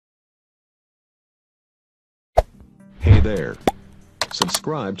Hey there.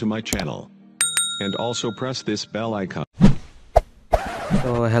 Subscribe to my channel. And also press this bell icon.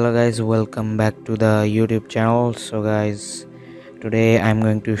 So hello guys, welcome back to the YouTube channel. So guys, today I'm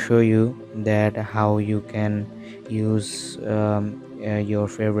going to show you that how you can use your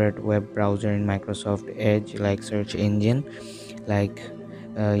favorite web browser in Microsoft Edge, like search engine, like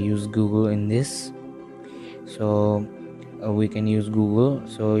use Google in this. So we can use Google.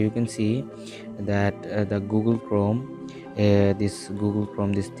 So you can see that the Google Chrome, this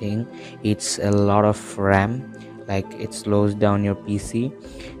thing, it's a lot of RAM, like it slows down your PC.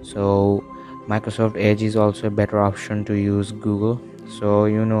 So Microsoft Edge is also a better option to use Google. So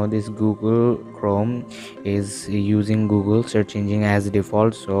this Google Chrome is using Google search engine as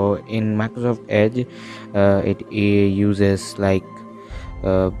default. So in Microsoft Edge it uses like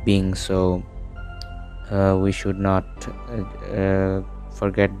Bing. So we should not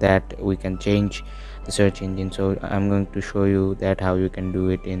forget that we can change the search engine. So I'm going to show you that how you can do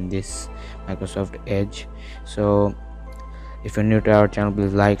it in this Microsoft Edge. So if you're new to our channel,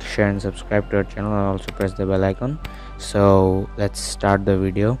 please like, share and subscribe to our channel, and also press the bell icon. So let's start the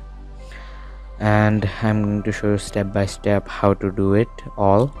video, and I'm going to show you step by step how to do it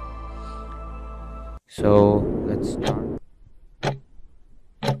all. So let's start.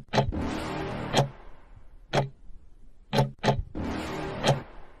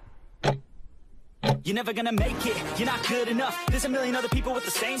 You're never gonna make it, you're not good enough. There's a million other people with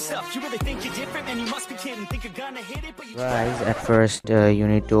the same stuff. You really think you're different, man, you must be kidding. Think you're gonna hit it, but you Guys, at first you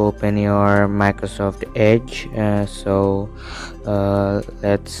need to open your Microsoft Edge.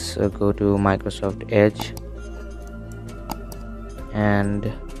 Let's go to Microsoft Edge,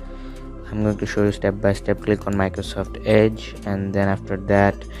 and I'm going to show you step by step. Click on Microsoft Edge, and then after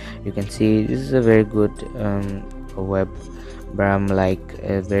that you can see this is a very good web like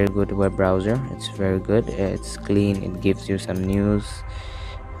a very good web browser. It's very good, it's clean, it gives you some news.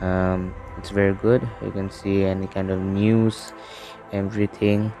 It's very good. You can see any kind of news,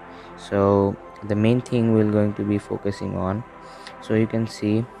 everything. So the main thing we're going to be focusing on, so you can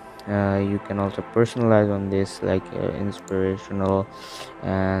see you can also personalize on this, like inspirational,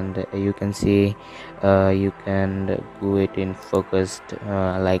 and you can see you can do it in focused,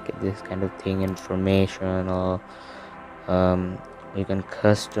 like this kind of thing, information, or you can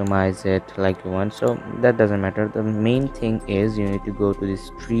customize it like you want. So that doesn't matter. The main thing is you need to go to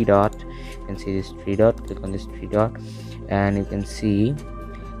this three dot. You can see this three dot. Click on this three dot, and you can see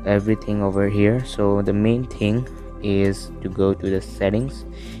everything over here. So the main thing is to go to the settings.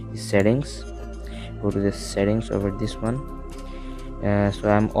 Go to the settings over this one. So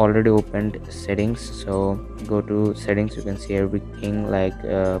I'm already opened settings, so go to settings. You can see everything, like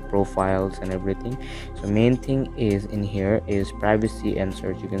profiles and everything. So main thing is in here is privacy and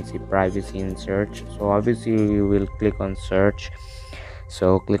search. You can see privacy and search. So obviously you will click on search.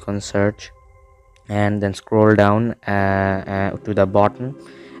 So click on search, and then scroll down to the bottom,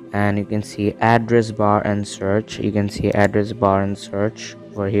 and you can see address bar and search. You can see address bar and search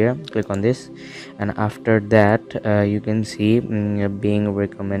over here. Click on this, and after that you can see being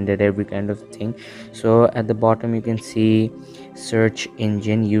recommended, every kind of thing. So at the bottom you can see search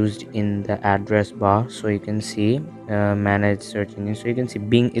engine used in the address bar. So you can see manage search engine. So you can see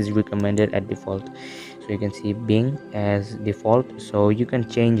Bing is recommended at default. So you can see Bing as default. So you can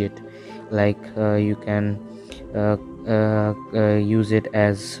change it, like you can use it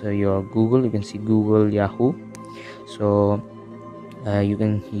as your Google. You can see Google, Yahoo. So you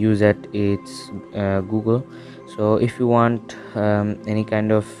can use it's Google. So if you want any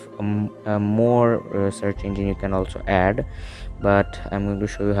kind of more search engine, you can also add, but I'm going to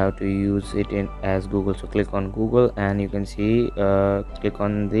show you how to use it in as Google. So click on Google, and you can see click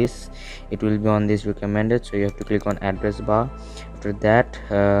on this, it will be on this recommended. So you have to click on address bar. After that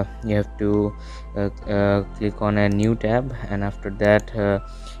you have to click on a new tab, and after that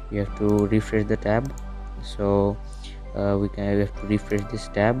you have to refresh the tab. So we have to refresh this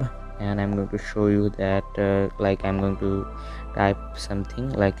tab, and I'm going to show you that like I'm going to type something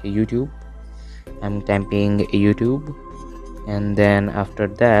like YouTube. I'm typing YouTube, and then after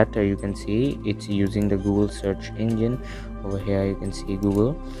that you can see it's using the Google search engine. Over here you can see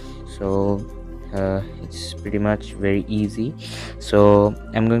Google. So it's pretty much very easy. So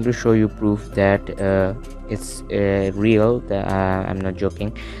I'm going to show you proof that it's real, that I'm not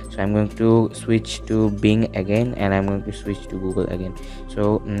joking. So I'm going to switch to Bing again, and I'm going to switch to Google again.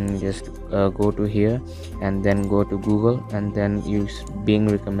 So just go to here, and then go to Google, and then use Bing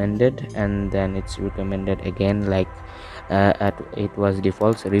recommended, and then it's recommended again, like it was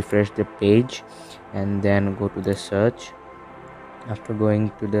default. So refresh the page, and then go to the search, After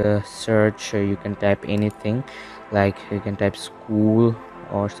going to the search, you can type anything, like you can type school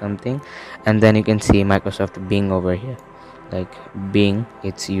or something, and then you can see Microsoft Bing over here. Like Bing,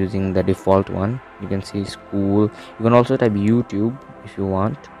 it's using the default one. You can see school. You can also type YouTube if you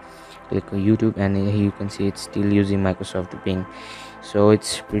want. Click on YouTube and you can see it's still using Microsoft Bing. So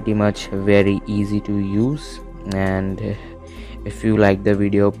it's pretty much very easy to use. And if you like the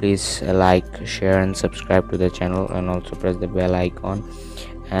video, please like, share and subscribe to the channel, and also press the bell icon.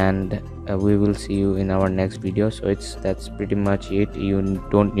 And we will see you in our next video. So that's pretty much it. You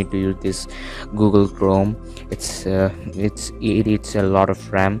don't need to use this Google Chrome. It's a lot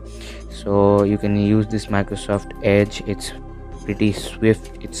of RAM. So you can use this Microsoft Edge. It's pretty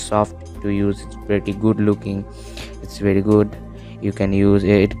swift, it's soft to use, it's pretty good looking, it's very good. You can use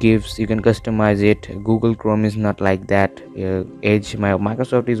it, gives, you can customize it. Google Chrome is not like that. Edge,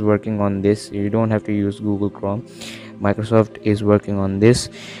 Microsoft is working on this. You don't have to use Google Chrome. Microsoft is working on this,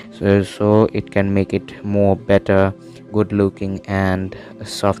 so it can make it more better, good looking and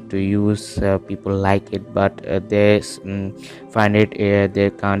soft to use. People like it, but they find it they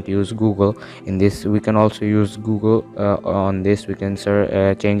can't use Google in this. We can also use Google on this. We can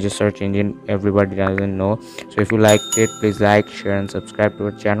change the search engine, everybody doesn't know. So if you liked it, please like, share and subscribe to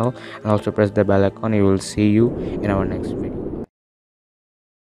our channel, and also press the bell icon. You will see you in our next video.